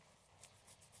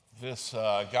This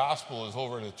gospel is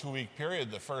over the 2-week period,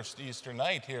 the first Easter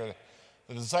night here.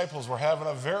 The disciples were having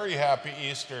a very happy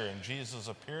Easter, and Jesus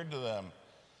appeared to them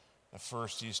the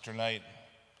first Easter night.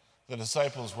 The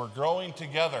disciples were growing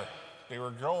together. They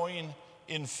were growing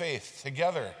in faith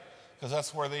together, because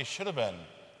that's where they should have been,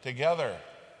 together.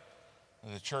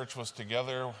 The church was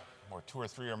together, where 2 or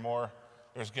 3 or more,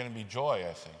 there's going to be joy,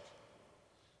 I think.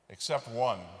 Except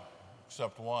one,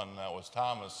 that was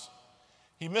Thomas.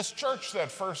 He missed church that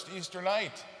first Easter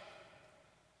night.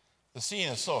 The scene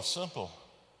is so simple.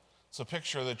 It's a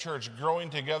picture of the church growing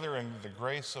together in the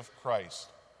grace of Christ.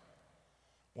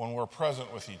 When we're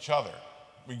present with each other,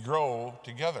 we grow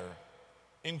together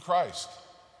in Christ.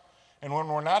 And when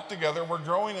we're not together, we're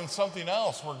growing in something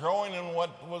else. We're growing in what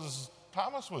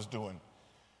Thomas was doing.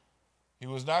 He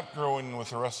was not growing with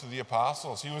the rest of the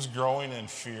apostles. He was growing in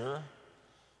fear.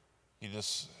 He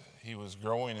was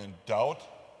growing in doubt.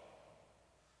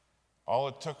 All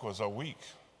it took was a week,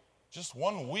 just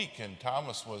 1 week, and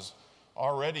Thomas was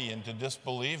already into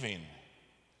disbelieving.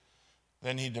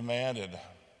 Then he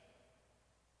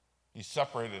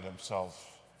separated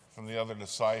himself from the other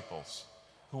disciples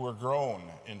who were grown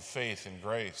in faith and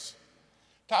grace.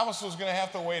 Thomas was going to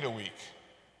have to wait a week.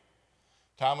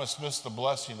 Thomas missed the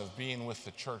blessing of being with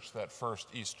the church that first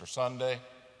Easter Sunday.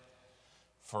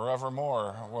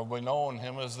 Forevermore will be known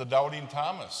him as the Doubting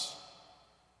Thomas.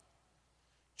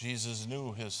 Jesus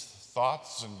knew his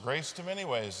thoughts and graced him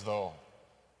anyways, though.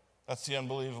 That's the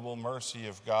unbelievable mercy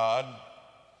of God.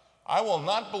 I will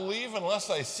not believe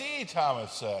unless I see,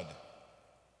 Thomas said.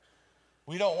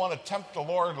 We don't want to tempt the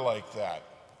Lord like that.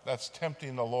 That's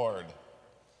tempting the Lord.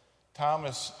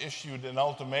 Thomas issued an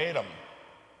ultimatum.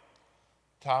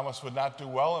 Thomas would not do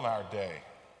well in our day.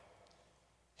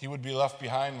 He would be left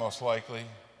behind, most likely.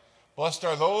 Blessed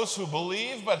are those who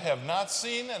believe but have not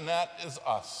seen, and that is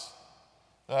us.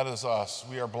 That is us.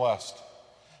 We are blessed.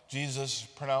 Jesus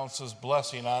pronounces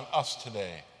blessing on us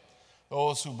today,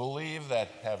 those who believe that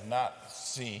have not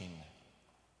seen.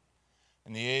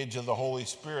 In the age of the Holy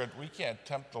Spirit, we can't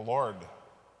tempt the Lord.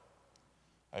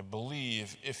 I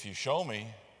believe if you show me.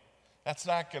 That's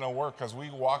not going to work, because we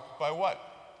walk by what?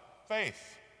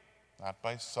 Faith, not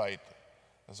by sight,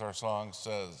 as our song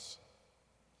says.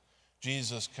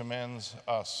 Jesus commends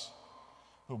us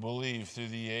who believe through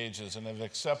the ages and have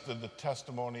accepted the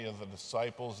testimony of the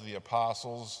disciples, the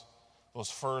apostles, those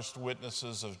first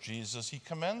witnesses of Jesus. He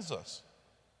commends us.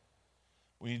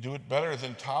 We do it better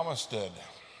than Thomas did,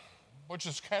 which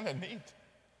is kind of neat.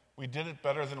 We did it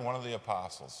better than one of the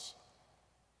apostles.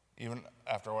 Even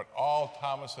after what all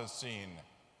Thomas has seen,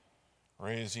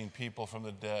 raising people from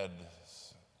the dead,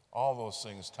 all those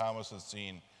things Thomas has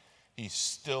seen, he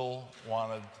still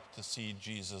wanted to see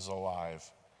Jesus alive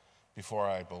before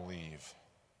I believe.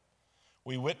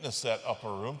 We witnessed that upper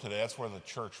room today. That's where the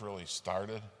church really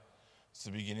started. It's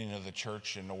the beginning of the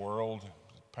church in the world,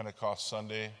 Pentecost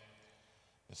Sunday.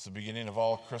 It's the beginning of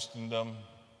all Christendom.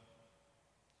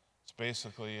 It's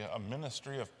basically a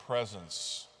ministry of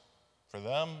presence for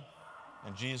them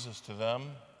and Jesus to them.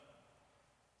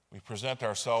 We present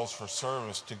ourselves for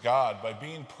service to God by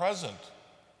being present.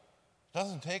 It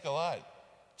doesn't take a lot.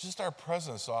 Just our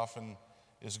presence often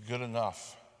is good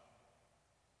enough.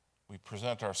 We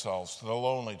present ourselves to the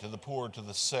lonely, to the poor, to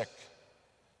the sick,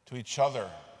 to each other,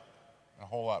 and a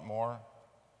whole lot more.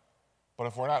 But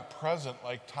if we're not present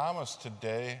like Thomas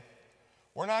today,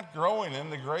 we're not growing in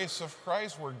the grace of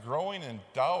Christ. We're growing in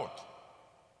doubt,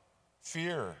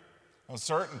 fear,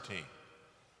 uncertainty.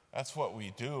 That's what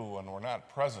we do when we're not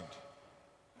present.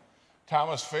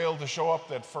 Thomas failed to show up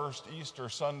that first Easter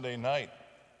Sunday night,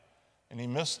 and he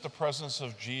missed the presence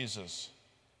of Jesus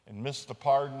and missed the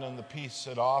pardon and the peace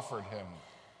it offered him.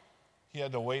 He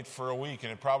had to wait for a week,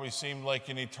 and it probably seemed like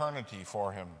an eternity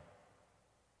for him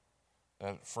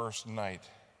that first night.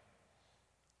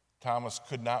 Thomas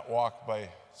could not walk by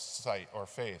sight or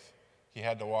faith. He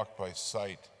had to walk by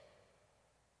sight.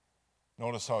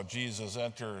 Notice how Jesus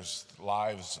enters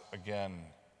lives again.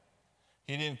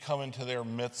 He didn't come into their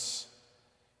midst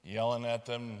yelling at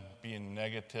them, being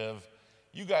negative.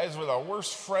 You guys were the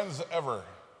worst friends ever.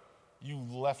 You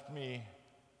left me.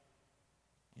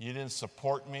 You didn't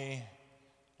support me.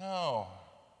 No.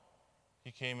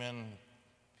 He came in,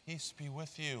 peace be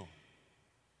with you.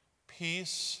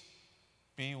 Peace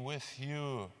be with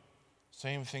you.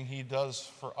 Same thing he does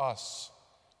for us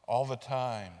all the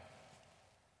time.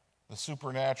 The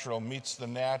supernatural meets the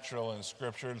natural in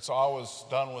Scripture. It's always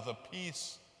done with a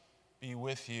peace be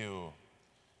with you.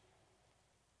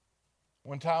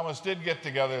 When Thomas did get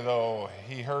together, though,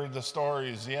 he heard the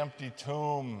stories, the empty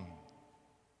tomb.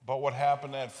 But what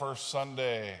happened that first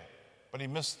Sunday? but he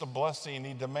missed the blessing.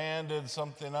 He demanded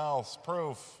something else,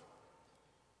 proof.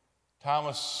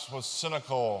 Thomas was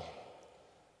cynical,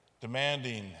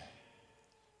 demanding.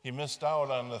 He missed out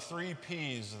on the 3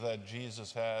 P's that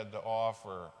Jesus had to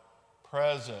offer: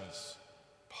 presence,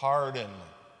 pardon,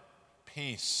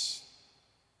 peace.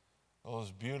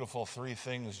 Those beautiful 3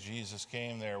 things Jesus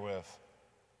came there with.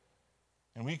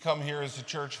 And we come here as a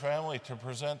church family to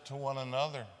present to one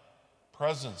another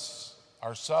presence,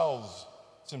 ourselves.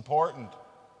 It's important.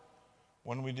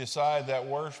 When we decide that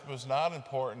worship is not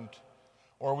important,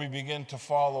 or we begin to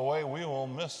fall away, we will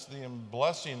miss the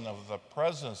blessing of the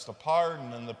presence, the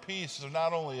pardon, and the peace of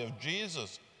not only of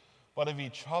Jesus, but of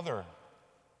each other.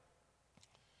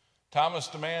 Thomas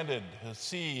demanded to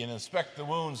see and inspect the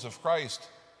wounds of Christ,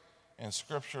 and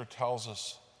Scripture tells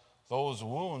us those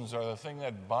wounds are the thing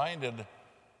that binded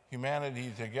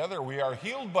humanity together. We are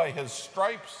healed by his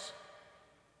stripes,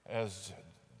 as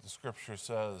the Scripture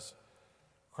says.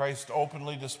 Christ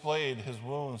openly displayed his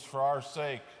wounds for our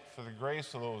sake, for the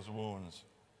grace of those wounds.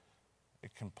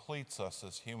 It completes us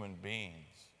as human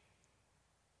beings.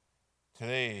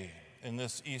 Today, in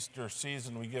this Easter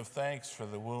season, we give thanks for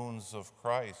the wounds of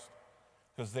Christ,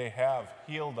 because they have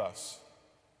healed us.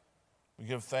 We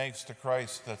give thanks to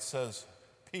Christ that says,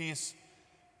 peace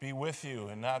be with you,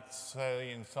 and not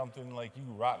saying something like,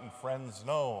 you rotten friends.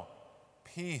 No,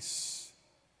 peace.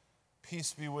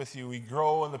 Peace be with you. We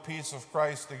grow in the peace of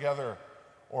Christ together,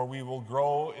 or we will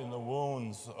grow in the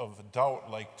wounds of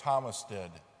doubt like Thomas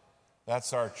did.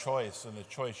 That's our choice, and the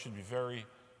choice should be very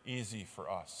easy for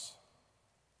us.